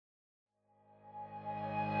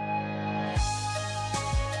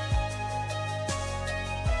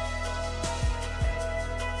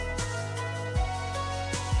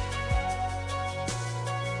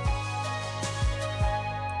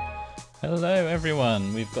Hello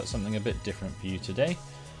everyone, we've got something a bit different for you today.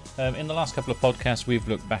 In the last couple of podcasts we've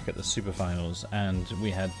looked back at the Super Finals and we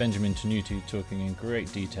had Benjamin Tenuti talking in great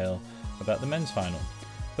detail about the men's final.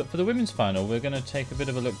 But for the women's final we're going to take a bit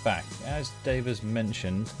of a look back. As Dave has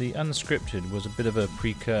mentioned, the Unscripted was a bit of a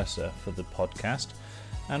precursor for the podcast,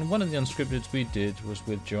 and one of the Unscripteds we did was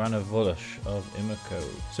with Joanna Wolosz of Imoko.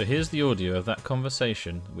 So here's the audio of that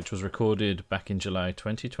conversation, which was recorded back in July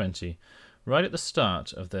 2020, right at the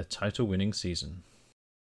start of their title-winning season.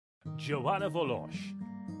 Joanna Wolosz.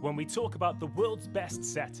 When we talk about the world's best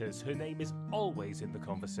setters, her name is always in the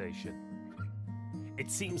conversation. It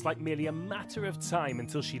seems like merely a matter of time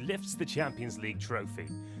until she lifts the Champions League trophy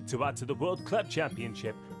to add to the World Club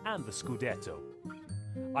Championship and the Scudetto.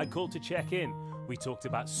 I called to check in. We talked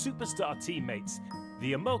about superstar teammates,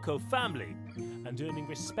 the Imoko family, and earning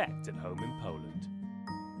respect at home in Poland.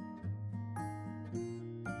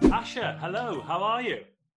 Asha, hello, how are you?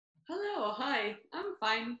 Hello, hi, I'm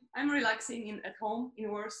fine. I'm relaxing at home in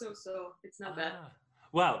Warsaw, so it's not bad.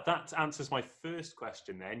 Well, that answers my first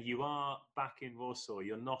question then. You are back in Warsaw,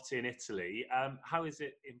 you're not in Italy. How is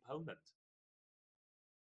it in Poland?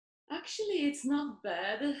 Actually, it's not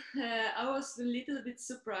bad. I was a little bit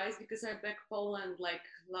surprised because I'm back Poland like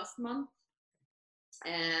last month.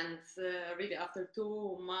 And really after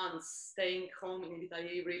 2 months staying home in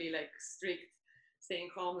Italy, really like strict staying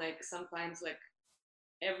home, like sometimes like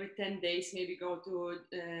every 10 days maybe go to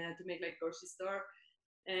make like grocery store.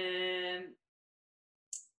 And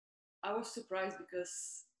I was surprised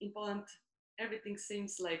because in Poland everything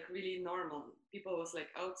seems like really normal. People was like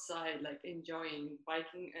outside, like enjoying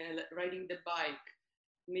biking, riding the bike,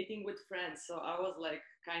 meeting with friends. So I was like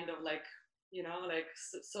kind of like, like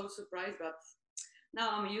so surprised, but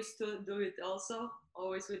now I'm used to do it also,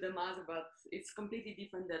 always with the mask, but it's completely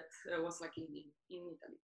different that was like in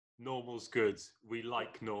Italy. Normal's good. We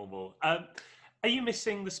like normal. Are you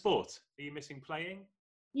missing the sport? Are you missing playing?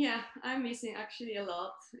 Yeah, I'm missing actually a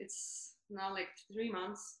lot. It's now like 3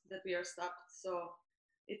 months that we are stuck, so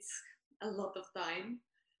it's a lot of time.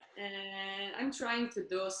 And I'm trying to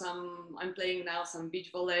do I'm playing now some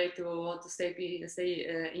beach volley to stay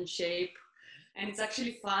in shape. And it's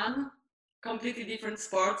actually fun, completely different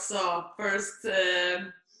sport. So first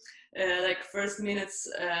minutes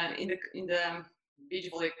in the beach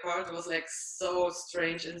volley court was like so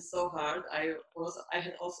strange and so hard. I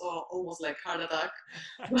had also almost like heart attack,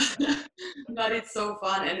 but it's so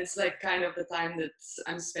fun and it's like kind of the time that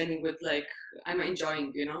I'm spending with like I'm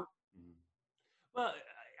enjoying, Well,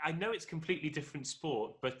 I know it's completely different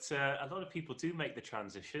sport, but a lot of people do make the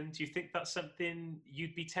transition. Do you think that's something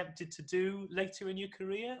you'd be tempted to do later in your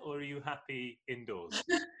career, or are you happy indoors?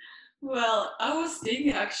 Well, I was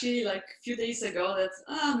thinking actually like a few days ago that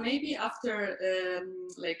maybe after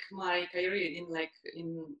like my career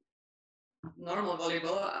in normal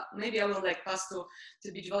volleyball, maybe I will like pass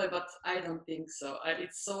to beach volley, but I don't think so.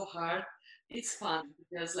 It's so hard. It's fun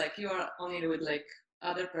because like you are only with like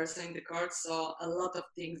other person in the court, so a lot of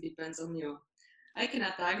things depends on you. I can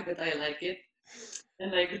attack, but I like it,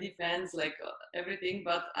 and like defense, like everything.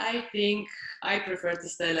 But I think I prefer to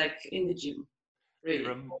stay like in the gym. Really.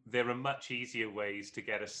 There are much easier ways to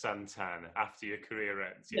get a suntan after your career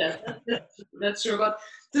ends. Yes, that's true. But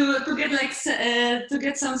to get like to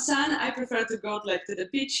get some sun, I prefer to go like to the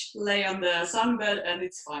beach, lay on the sunbed, and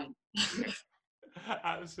it's fine.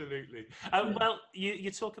 Absolutely. Well,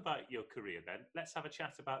 you talk about your career then. Let's have a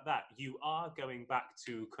chat about that. You are going back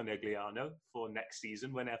to Conegliano for next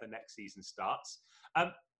season, whenever next season starts.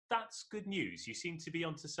 That's good news. You seem to be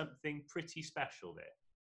onto something pretty special there.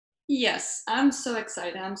 Yes, I'm so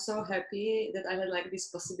excited. I'm so happy that I had like this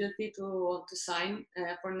possibility to sign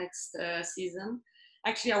for next season.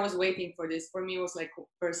 Actually, I was waiting for this. For me, it was like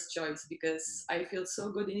first choice because I feel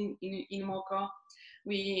so good in Moko.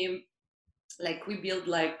 We built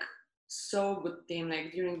like so good team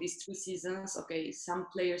like during these 2 seasons. Okay, some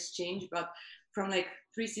players change, but from like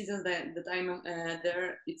 3 seasons that I'm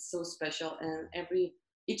there, it's so special. And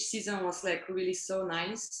each season was like really so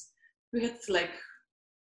nice. We had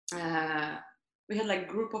like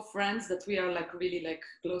group of friends that we are like really like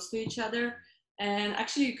close to each other, and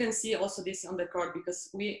actually you can see also this on the court because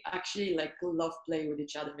we actually like love play with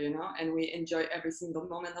each other, and we enjoy every single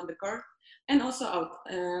moment on the court and also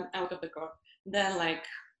out of the court. Then like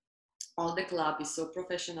all the club is so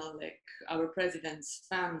professional, like our presidents,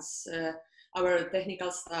 fans, our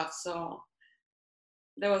technical staff, so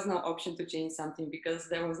there was no option to change something because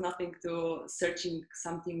there was nothing to searching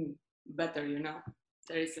something better,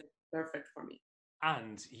 there is perfect for me.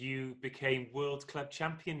 And you became World Club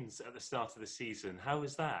Champions at the start of the season. How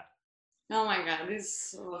was that? Oh my God,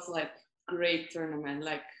 this was like great tournament.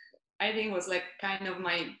 Like I think was like kind of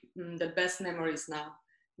the best memories now,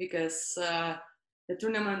 because the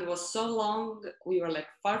tournament was so long. We were like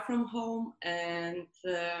far from home, and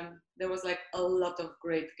there was like a lot of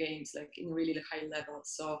great games, like in really high level.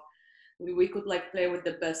 So we could like play with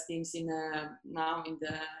the best teams now in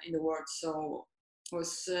the world. So it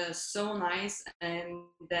was so nice. And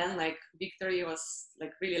then like victory was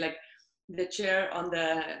like really like the chair on the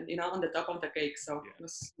on the top of the cake. So Yeah. it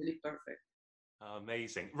was really perfect.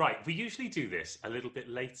 Amazing. Right, we usually do this a little bit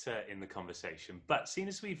later in the conversation, but seeing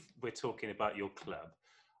as we're talking about your club,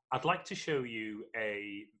 I'd like to show you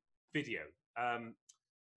a video.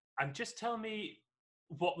 And just tell me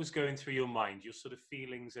what was going through your mind, your sort of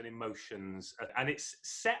feelings and emotions. And it's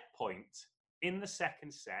set point in the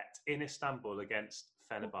second set in Istanbul against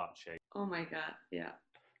Fenerbahce. Oh my god, yeah.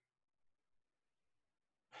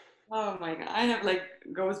 Oh my god, I have like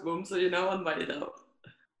goosebumps, so on my though.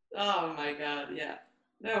 Oh my god, yeah.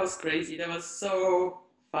 That was crazy. That was so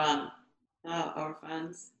fun. Our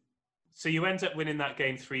fans. So you end up winning that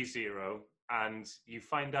game 3-0, and you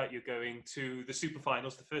find out you're going to the super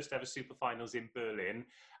finals, the first ever super finals in Berlin.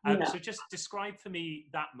 Yeah. So just describe for me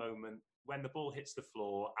that moment when the ball hits the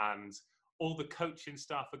floor and all the coaching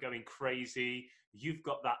staff are going crazy. You've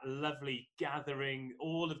got that lovely gathering,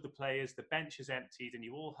 all of the players, the bench is emptied, and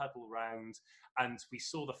you all huddle round. And we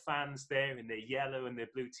saw the fans there in their yellow and their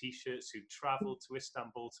blue t-shirts who travelled to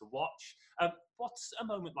Istanbul to watch. What's a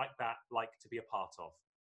moment like that like to be a part of?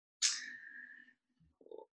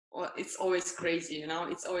 Well, it's always crazy,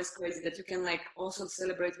 It's always crazy that you can like also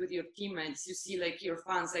celebrate with your teammates. You see like your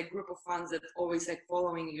fans, like group of fans that always like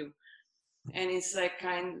following you, and it's like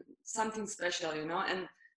something special, And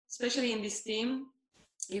especially in this team,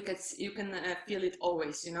 you can feel it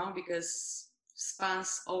always, because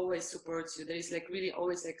fans always supports you. There is like really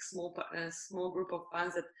always like small group of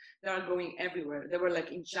fans that they are going everywhere. They were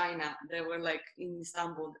like in China, they were like in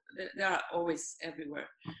Istanbul. They are always everywhere.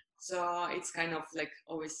 So it's kind of like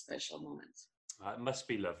always special moments. It must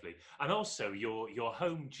be lovely. And also your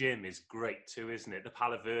home gym is great too, isn't it? The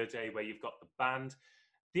Palo Verde, where you've got the band.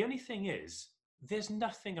 The only thing is, there's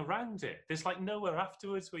nothing around it. There's like nowhere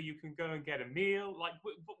afterwards where you can go and get a meal. Like,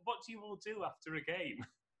 what do you all do after a game?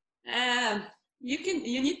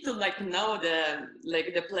 You need to like know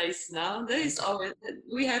the place now. There is always,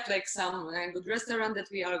 we have like some good restaurant that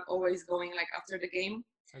we are always going like after the game.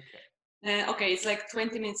 Okay. Okay, it's like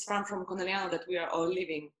 20 minutes from Conegliano that we are all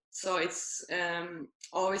living. So it's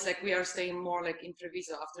always like we are staying more like in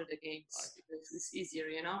Treviso after the games, because it's easier,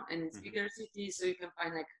 and it's bigger city, so you can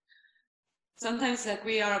find like sometimes like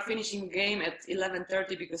we are finishing game at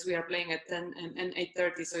 11:30 because we are playing at 10 and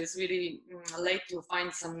 8:30, so it's really late to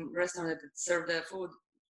find some restaurant that serve the food.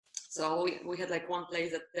 So we had like one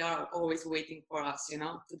place that they are always waiting for us, to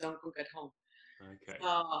don't cook at home. Okay.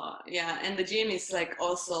 Yeah, and the gym is like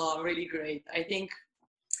also really great. I think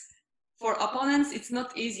for opponents, it's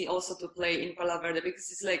not easy also to play in Palo Verde, because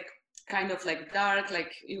it's like kind of like dark,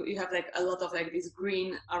 like you have like a lot of like this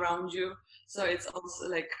green around you. So it's also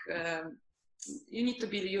like you need to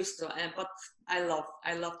be used to it. But I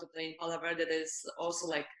love to play in Palo Verde. There's also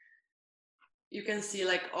like you can see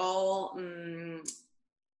like all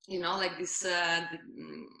like this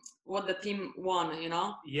what the team won,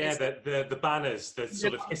 Yeah, the banners, the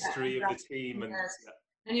sort of history of the team, and yes.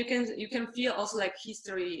 And you can feel also like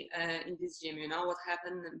history in this gym, what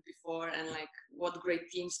happened before and like what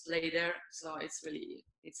great teams play there. So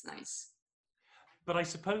it's nice. But I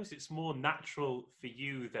suppose it's more natural for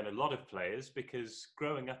you than a lot of players, because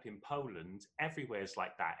growing up in Poland, everywhere's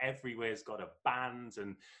like that. Everywhere's got a band,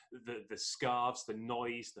 and the scarves, the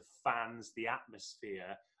noise, the fans, the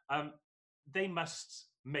atmosphere. They must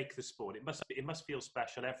make the sport. It must feel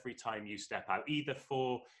special every time you step out, either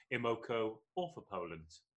for Imoco or for Poland.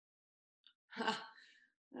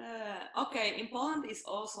 Okay, in Poland is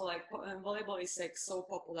also like volleyball is like so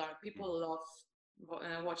popular. People love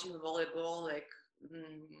watching volleyball, like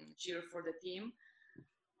cheer for the team.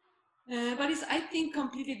 But it's, I think,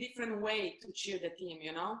 completely different way to cheer the team,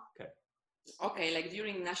 Okay, like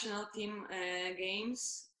during national team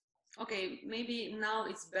games, okay, maybe now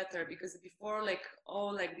it's better, because before like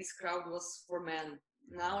all like this crowd was for men.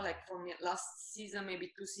 Now like for me, last season,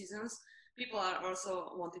 maybe 2 seasons, people are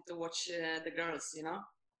also wanted to watch the girls,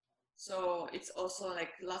 So it's also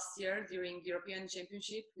like last year during European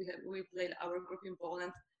Championship, we played our group in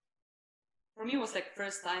Poland. For me, it was like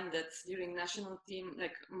first time that during national team,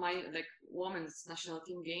 like my like women's national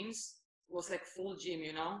team games was like full gym,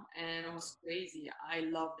 and it was crazy. I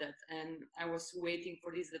loved that, and I was waiting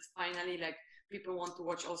for this. That finally, like people want to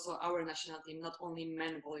watch also our national team, not only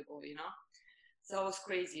men volleyball, So it was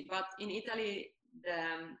crazy. But in Italy,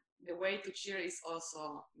 the way to cheer is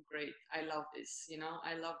also great. I love this,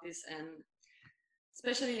 I love this. And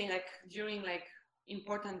especially like during like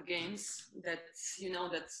important games that,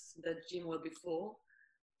 that the gym will be full.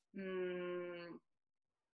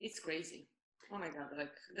 It's crazy. Oh my God,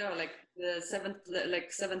 like they're like the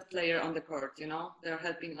seventh player on the court, they're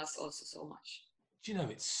helping us also so much. Do you know,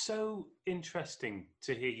 it's so interesting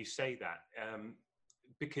to hear you say that,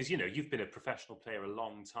 because, you've been a professional player a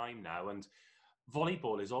long time now, and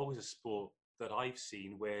volleyball is always a sport that I've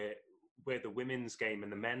seen where the women's game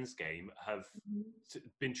and the men's game have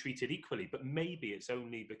been treated equally, but maybe it's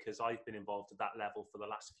only because I've been involved at that level for the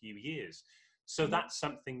last few years. So that's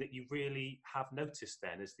something that you really have noticed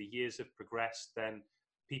then, as the years have progressed, then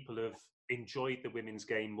people have enjoyed the women's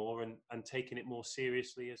game more and taken it more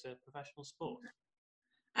seriously as a professional sport.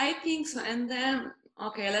 I think so. And then,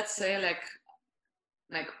 okay, let's say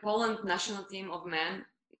like Poland national team of men,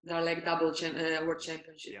 they're like double world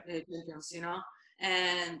championship champions,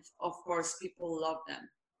 and of course people love them.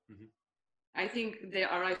 I think they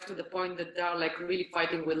arrived to the point that they are like really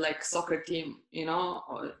fighting with like soccer team,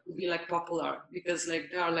 or to be like popular, because like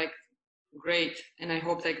they are like great. And I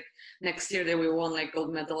hope like next year they will win like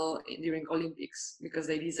gold medal during Olympics, because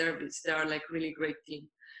they deserve it. They are like really great team.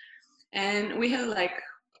 And we had like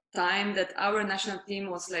time that our national team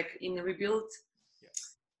was like in rebuild,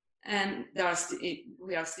 and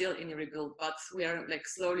we are still in rebuild, but we are like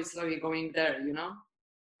slowly going there,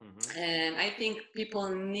 And I think people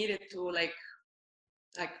needed to like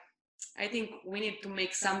I think we need to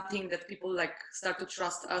make something that people like start to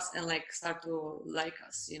trust us and like start to like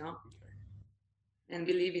us, and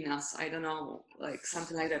believe in us. I don't know, like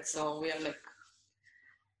something like that. So we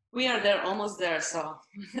are there, almost there. So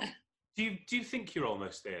Do you think you're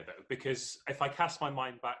almost there, though? Because if I cast my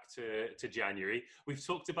mind back to January, we've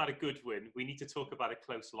talked about a good win. We need to talk about a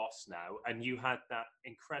close loss now. And you had that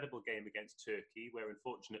incredible game against Turkey, where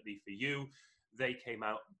unfortunately for you, they came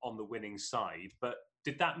out on the winning side. But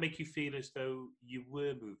did that make you feel as though you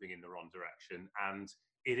were moving in the wrong direction, and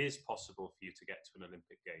it is possible for you to get to an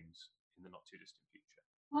Olympic Games in the not too distant future?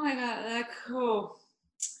 Oh my God,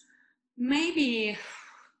 maybe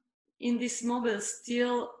in this moment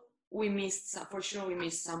still we missed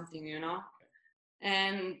something,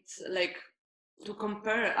 and like to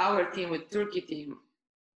compare our team with Turkey team,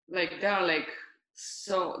 like they are like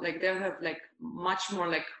so like they have like much more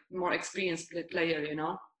like more experienced player,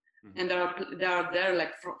 and they are there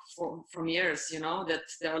like from years, that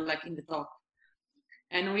they are like in the top,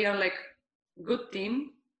 and we are like good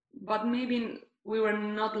team, but maybe we were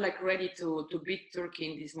not like ready to beat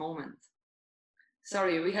Turkey in this moment.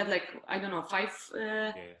 Sorry, we had like, I don't know, five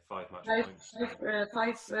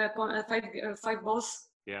balls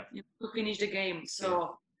to finish the game.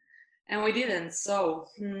 So, and we didn't. So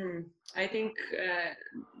I think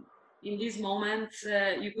in this moment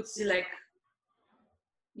you could see like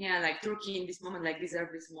Turkey in this moment like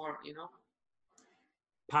deserves more,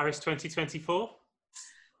 Paris 2024.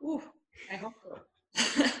 Ooh, I hope so.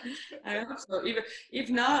 I hope so. If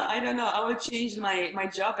not, I don't know. I will change my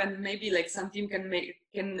job, and maybe like some team can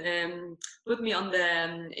put me on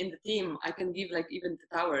in the team. I can give like even the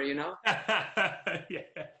tower,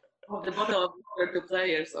 of the bottle of water to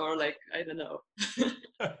players, or like I don't know,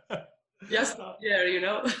 just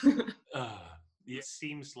It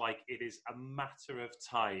seems like it is a matter of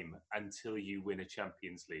time until you win a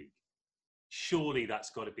Champions League. Surely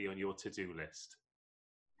that's got to be on your to-do list.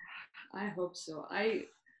 I hope so.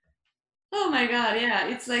 Oh my God, yeah,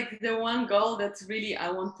 it's like the one goal that's really I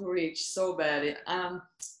want to reach so bad.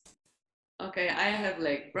 Okay, I have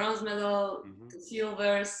like bronze medal, 2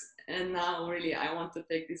 silvers, and now really I want to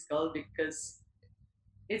take this gold, because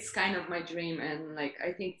it's kind of my dream. And like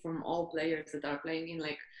I think from all players that are playing in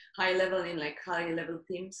like high level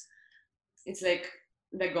teams, it's like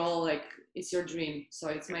the goal, like it's your dream. So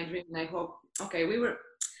it's my dream, and I hope. Okay,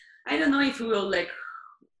 I don't know if we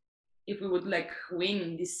would like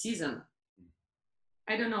win this season.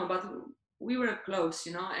 I don't know, but we were close,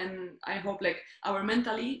 and I hope like our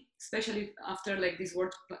mentally, especially after like this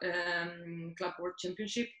club world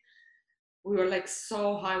championship, we were like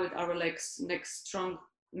so high with our like strong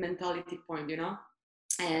mentality point,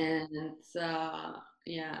 and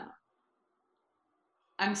yeah,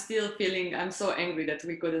 I'm still feeling, I'm so angry that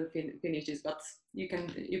we couldn't finish this, but you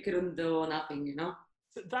couldn't do nothing,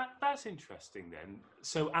 So that's interesting then.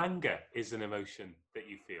 So anger is an emotion that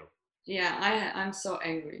you feel. Yeah, I'm so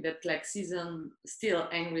angry that like still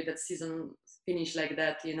angry that season finished like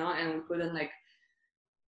that, and we couldn't like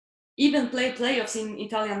even play playoffs in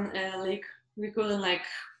Italian league. We couldn't like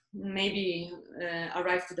maybe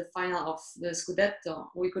arrive to the final of the Scudetto.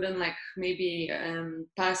 We couldn't like maybe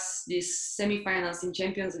pass these semi-finals in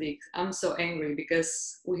Champions League. I'm so angry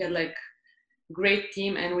because we had like great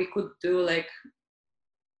team and we could do like,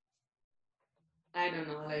 I don't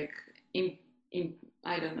know, like in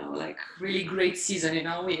I don't know, like really great season. You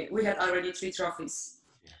know, we had already 3 trophies.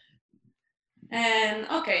 And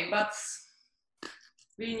okay, but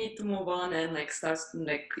we need to move on and like start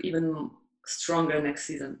like even stronger next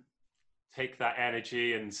season. Take that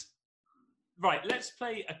energy and right, let's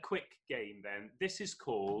play a quick game then. This is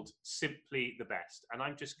called Simply the Best, and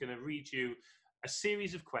I'm just going to read you a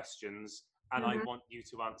series of questions, and I want you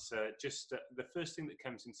to answer just the first thing that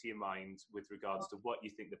comes into your mind with regards to what you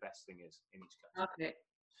think the best thing is in each category. Okay.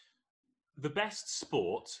 The best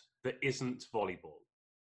sport that isn't volleyball.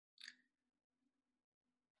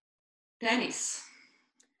 Tennis.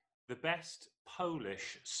 The best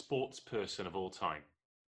Polish sports person of all time.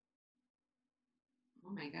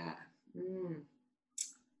 Oh my god.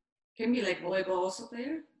 Can be like volleyball also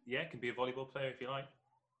player? Yeah, can be a volleyball player if you like.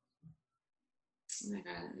 Oh my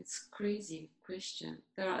god, it's crazy question.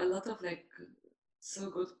 There are a lot of like so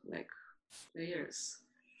good like players.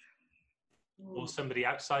 Or somebody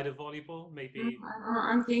outside of volleyball, maybe.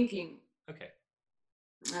 I'm thinking. Okay.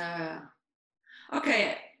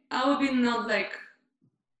 Okay, I will be not like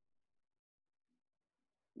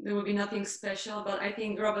there will be nothing special, but I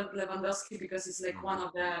think Robert Lewandowski because he's like one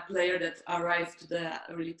of the player that arrived to the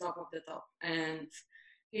really top of the top, and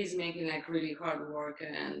he's making like really hard work,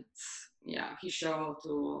 and yeah, he showed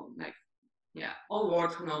to like all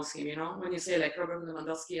world knows him. You know, when you say like Robert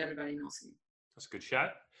Lewandowski, everybody knows him. That's a good shout.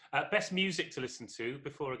 Best music to listen to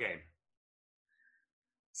before a game.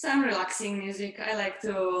 Some relaxing music. I like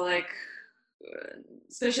to like.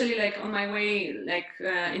 Especially like on my way like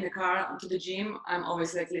in the car to the gym, I'm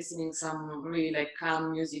always like listening some really like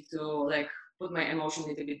calm music to like put my emotion a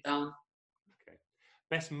little bit down. Okay.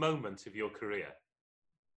 Best moment of your career.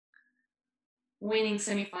 Winning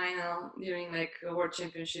semi-final during like a world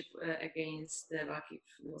championship against Vakif.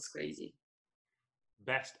 It was crazy.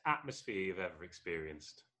 Best atmosphere you've ever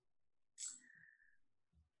experienced.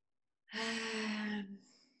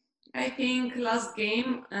 I think last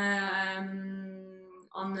game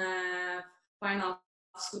on the final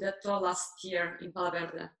Scudetto last year in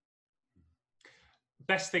Palaverde.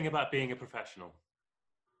 Best thing about being a professional.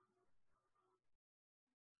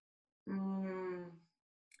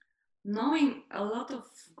 Knowing a lot of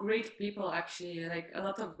great people, actually, like a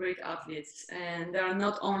lot of great athletes, and they are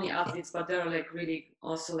not only athletes, but they're like really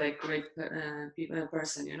also like great people,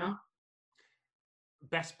 person, you know.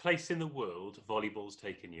 Best place in the world volleyball's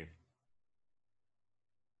taken you.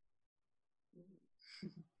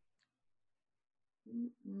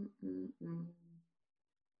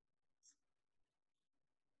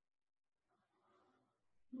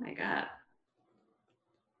 Oh my god.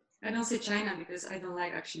 I don't say China because I don't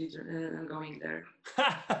like actually going there.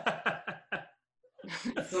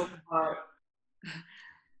 So far.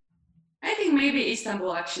 I think maybe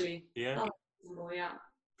Istanbul actually. Yeah. Oh, Istanbul, yeah.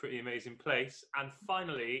 Pretty amazing place. And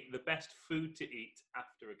finally, the best food to eat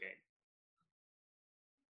after a game.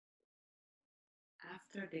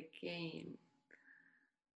 After the game.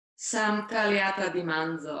 Some tagliata di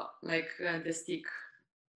manzo, like the stick.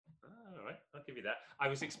 All right, I'll give you that. I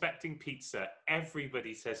was expecting pizza.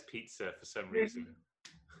 Everybody says pizza for some reason.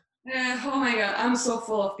 Oh my god, I'm so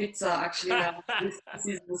full of pizza actually now this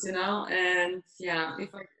season, you know. And yeah,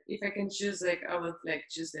 if I can choose, like I would like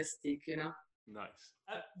choose the stick, you know. Nice.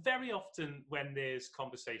 Very often when there's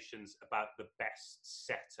conversations about the best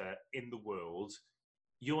setter in the world,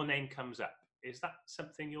 your name comes up. Is that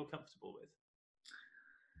something you're comfortable with?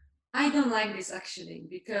 I don't like this actually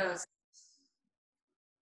because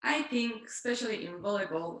I think, especially in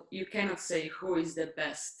volleyball, you cannot say who is the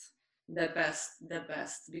best,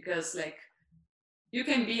 because like you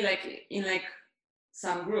can be like in like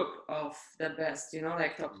some group of the best, you know,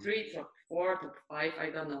 like top 3, top 4, top 5, I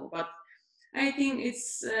don't know. But I think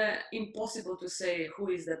it's impossible to say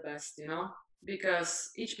who is the best, you know,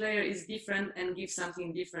 because each player is different and gives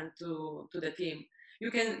something different to the team. You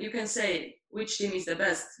can say which team is the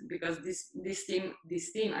best because this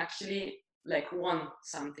team actually like win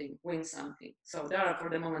something. So they are for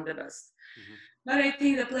the moment the best. But I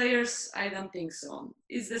think the players, I don't think so.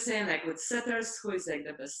 It's the same like with setters, who is like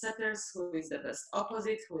the best setters, who is the best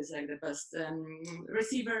opposite, who is like the best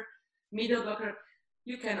receiver, middle blocker.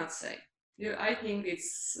 You cannot say. I think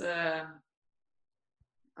it's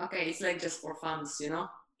okay. It's like just for fans, you know.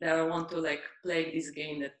 That I want to like play this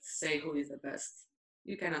game that say who is the best.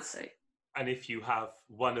 You cannot say. And if you have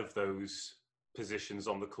one of those positions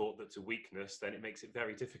on the court that's a weakness, then it makes it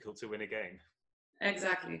very difficult to win a game.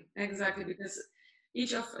 Exactly, because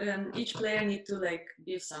each player need to like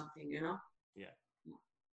give something, you know. Yeah.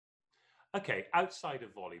 Okay, outside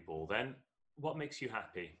of volleyball, then, what makes you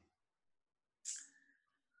happy?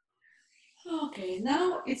 Okay,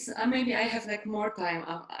 now it's maybe I have like more time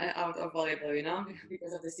out of volleyball, you know,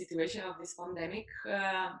 because of the situation of this pandemic.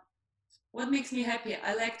 What makes me happy?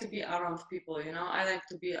 I like to be around people, you know. I like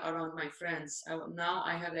to be around my friends. Now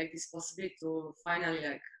I have like this possibility to finally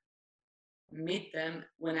like meet them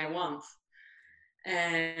when I want,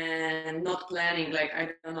 and not planning like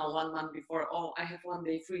I don't know 1 month before. Oh, I have 1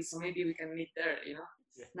 day free, so maybe we can meet there, you know.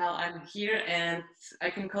 Yeah. Now I'm here and I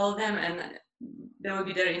can call them and they will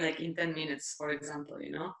be there in like in 10 minutes, for example,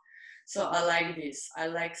 you know. So I like this. I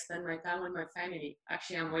like spend my time with my family.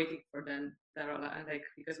 Actually, I'm waiting for them. Like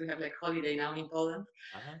because we have like holiday now in Poland.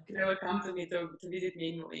 Okay. They will come to me to visit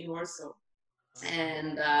me in Warsaw,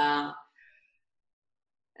 and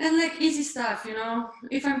like easy stuff, you know.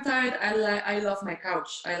 If I'm tired, I love my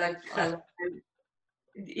couch.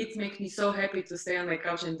 It makes me so happy to stay on my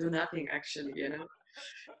couch and do nothing. Actually, you know.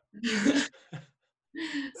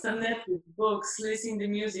 Some Netflix, books, listening to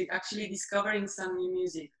music, actually discovering some new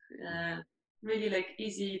music. Really like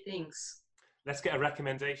easy things. Let's get a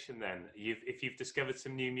recommendation then. If you've discovered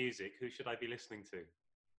some new music, who should I be listening to?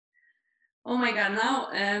 Oh my god!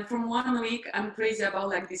 Now, from 1 week, I'm crazy about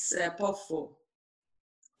like this Pofu.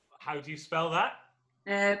 How do you spell that?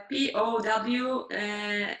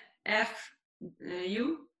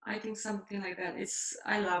 Powfu. I think something like that.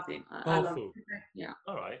 I love him. I love Pofu. it. Yeah.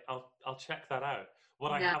 All right, I'll check that out.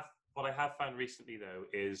 What Yeah. I have found recently though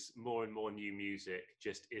is more and more new music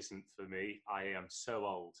just isn't for me. I am so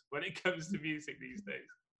old when it comes to music these days.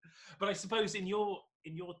 But I suppose in your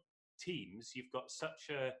teams you've got such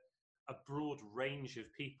a broad range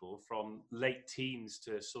of people from late teens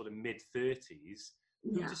to sort of mid 30s.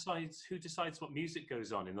 Yeah. Who decides what music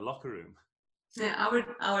goes on in the locker room? Yeah,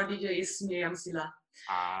 our DJ is Miriam Sila.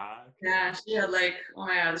 Ah. Okay. Yeah, she had like, oh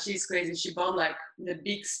my god, she's crazy. She bought like the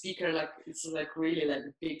big speaker, like it's like really like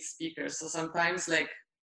a big speaker. So sometimes like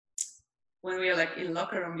when we are like in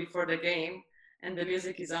locker room before the game and the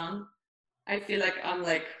music is on, I feel like I'm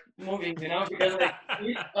like moving, you know, because like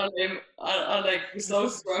are like so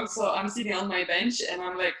strong. So I'm sitting on my bench and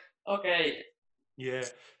I'm like, okay. Yeah.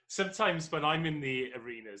 Sometimes when I'm in the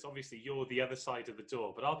arenas, obviously you're the other side of the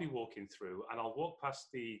door, but I'll be walking through and I'll walk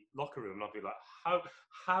past the locker room and I'll be like,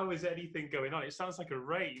 how is anything going on? It sounds like a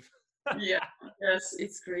rave. Yeah, yes,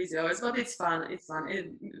 it's crazy always, but it's fun. It's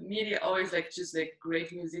fun. Media always like choose like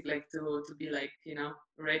great music, like to be like, you know,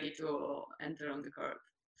 ready to enter on the court.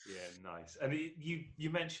 Yeah, nice. And you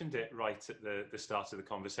mentioned it right at the start of the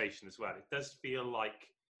conversation as well. It does feel like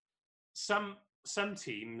some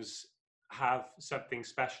teams have something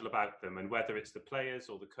special about them, and whether it's the players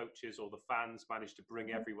or the coaches or the fans manage to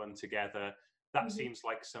bring everyone together, that seems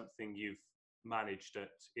like something you've managed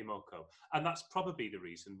at Imoco. And that's probably the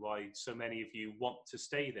reason why so many of you want to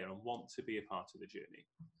stay there and want to be a part of the journey.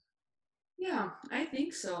 Yeah, I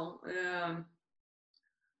think so.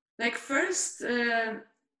 Like first,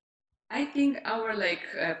 I think our like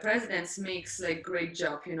presidents makes like great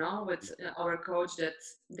job, you know, with our coach that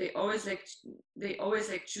they always like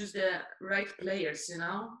choose the right players, you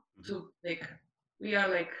know, to like we are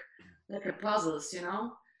like a puzzles, you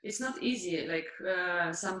know. It's not easy. Like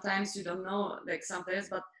sometimes you don't know like some players,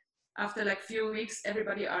 but after like few weeks,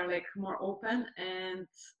 everybody are like more open and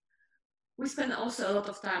we spend also a lot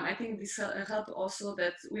of time. I think this help also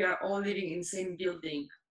that we are all living in same building.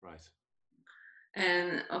 Right.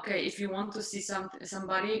 And okay, if you want to see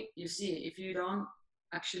somebody, you see. If you don't,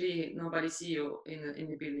 actually nobody see you in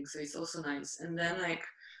the building. So it's also nice. And then like,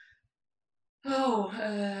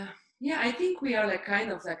 yeah, I think we are like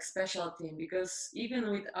kind of like special team because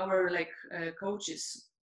even with our like coaches,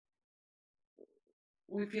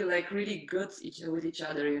 we feel like really good with each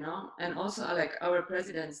other, you know. And also like our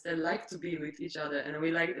presidents, they like to be with each other, and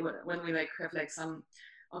we like when we like have like some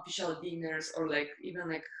official dinners or like even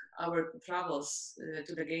like our travels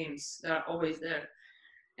to the games, they are always there.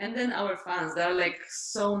 And then our fans, they are like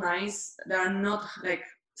so nice. They are not like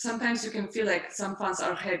sometimes you can feel like some fans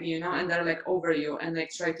are heavy, you know, and they're like over you and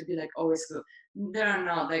like try to be like always good. They are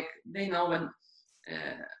not like they know when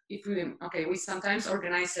if we sometimes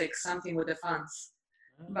organize like something with the fans,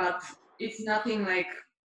 but it's nothing like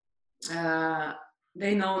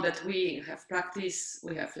they know that we have practice,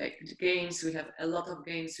 we have like games, we have a lot of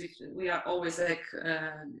games, we are always like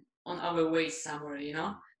on our way somewhere, you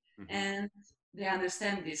know. And they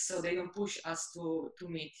understand this, so they don't push us to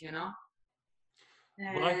meet, you know.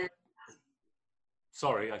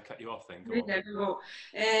 Sorry, I cut you off then. Go on. Yeah, go.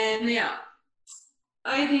 And yeah,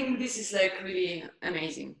 I think this is like really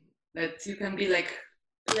amazing that you can be like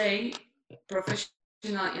play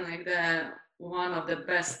professional in like the one of the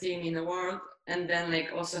best team in the world, and then like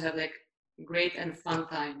also have like great and fun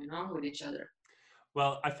time, with each other.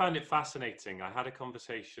 Well, I found it fascinating. I had a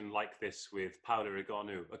conversation like this with Paula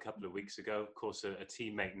Rigonu a couple of weeks ago, of course, a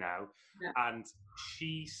teammate now. Yeah. And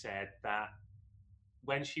she said that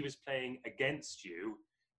when she was playing against you,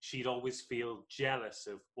 she'd always feel jealous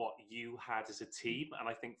of what you had as a team. And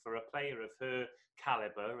I think for a player of her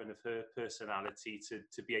caliber and of her personality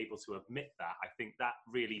to be able to admit that, I think that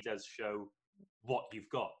really does show what you've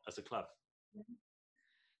got as a club.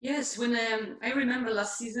 Yes, when I remember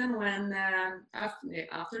last season when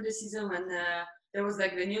after the season when there was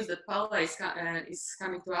like the news that Paula is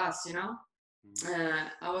coming to us,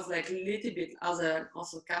 I was like a little bit as a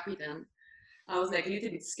also captain. I was like a little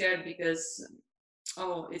bit scared because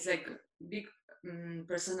it's like big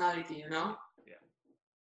personality, Yeah.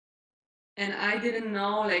 And I didn't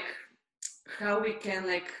know like how we can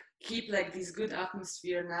like keep like this good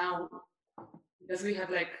atmosphere now because we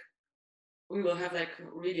will have like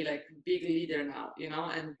really like big leader now,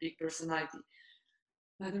 and big personality.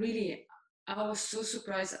 But really, I was so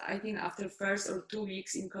surprised. I think after first or 2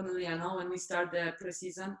 weeks in Conegliano when we start the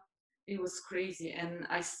preseason, it was crazy, and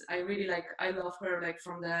I really like I love her like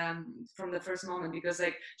from the first moment because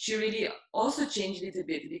like she really also changed a little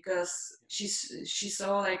bit because she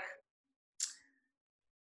saw like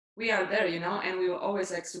we are there, and we will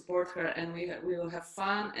always like support her, and we will have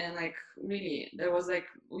fun, and like really there was like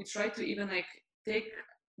we tried to even like take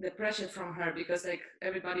the pressure from her because like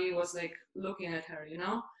everybody was like looking at her,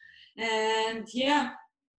 and yeah,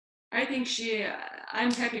 I think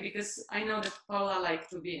I'm happy because I know that Paula liked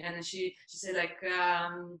to be, and she said like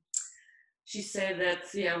she said that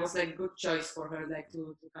yeah, it was like good choice for her like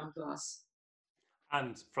to come to us.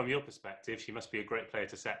 And from your perspective, she must be a great player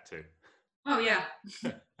to set to. Oh yeah.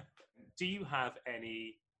 Do you have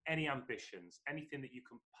any ambitions, anything that you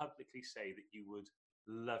can publicly say that you would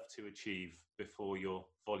love to achieve before your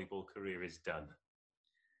volleyball career is done?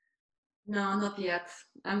 No, not yet.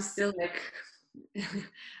 I'm still like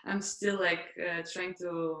trying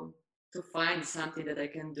to find something that I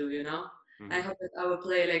can do, Mm-hmm. I hope that I will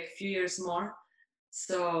play like a few years more.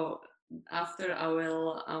 So after I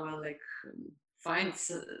will like find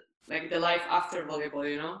like the life after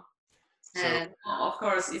volleyball, So, and of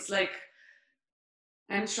course it's like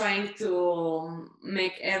I'm trying to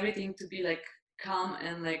make everything to be like calm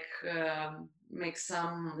and like make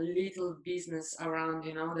some little business around,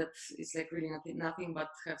 that is like really nothing but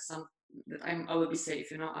have some that I will be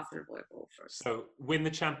safe, after volleyball first. so win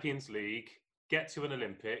the Champions League, get to an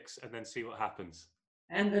Olympics, and then see what happens.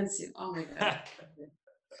 And then see, oh my God.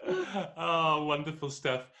 Oh, wonderful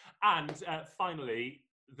stuff. And finally,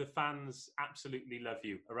 the fans absolutely love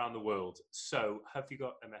you around the world. So have you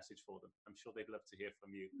got a message for them? I'm sure they'd love to hear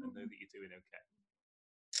from you and know that you're doing okay.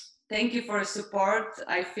 Thank you for the support.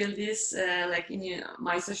 I feel this like in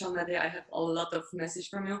my social media, I have a lot of message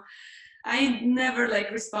from you. I never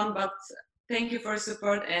like respond, but thank you for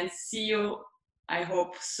support and see you, I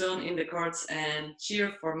hope, soon in the courts, and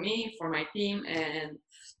cheer for me, for my team, and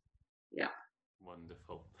yeah.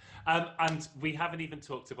 Wonderful. And we haven't even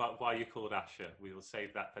talked about why you're called Asher. We will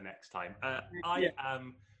save that for next time. I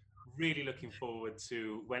am really looking forward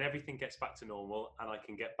to when everything gets back to normal and I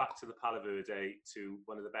can get back to the Palo Verde, to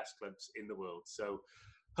one of the best clubs in the world. So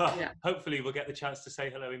hopefully we'll get the chance to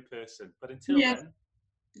say hello in person. But until then,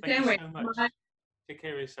 thank you so much. Take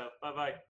care of yourself. Bye-bye.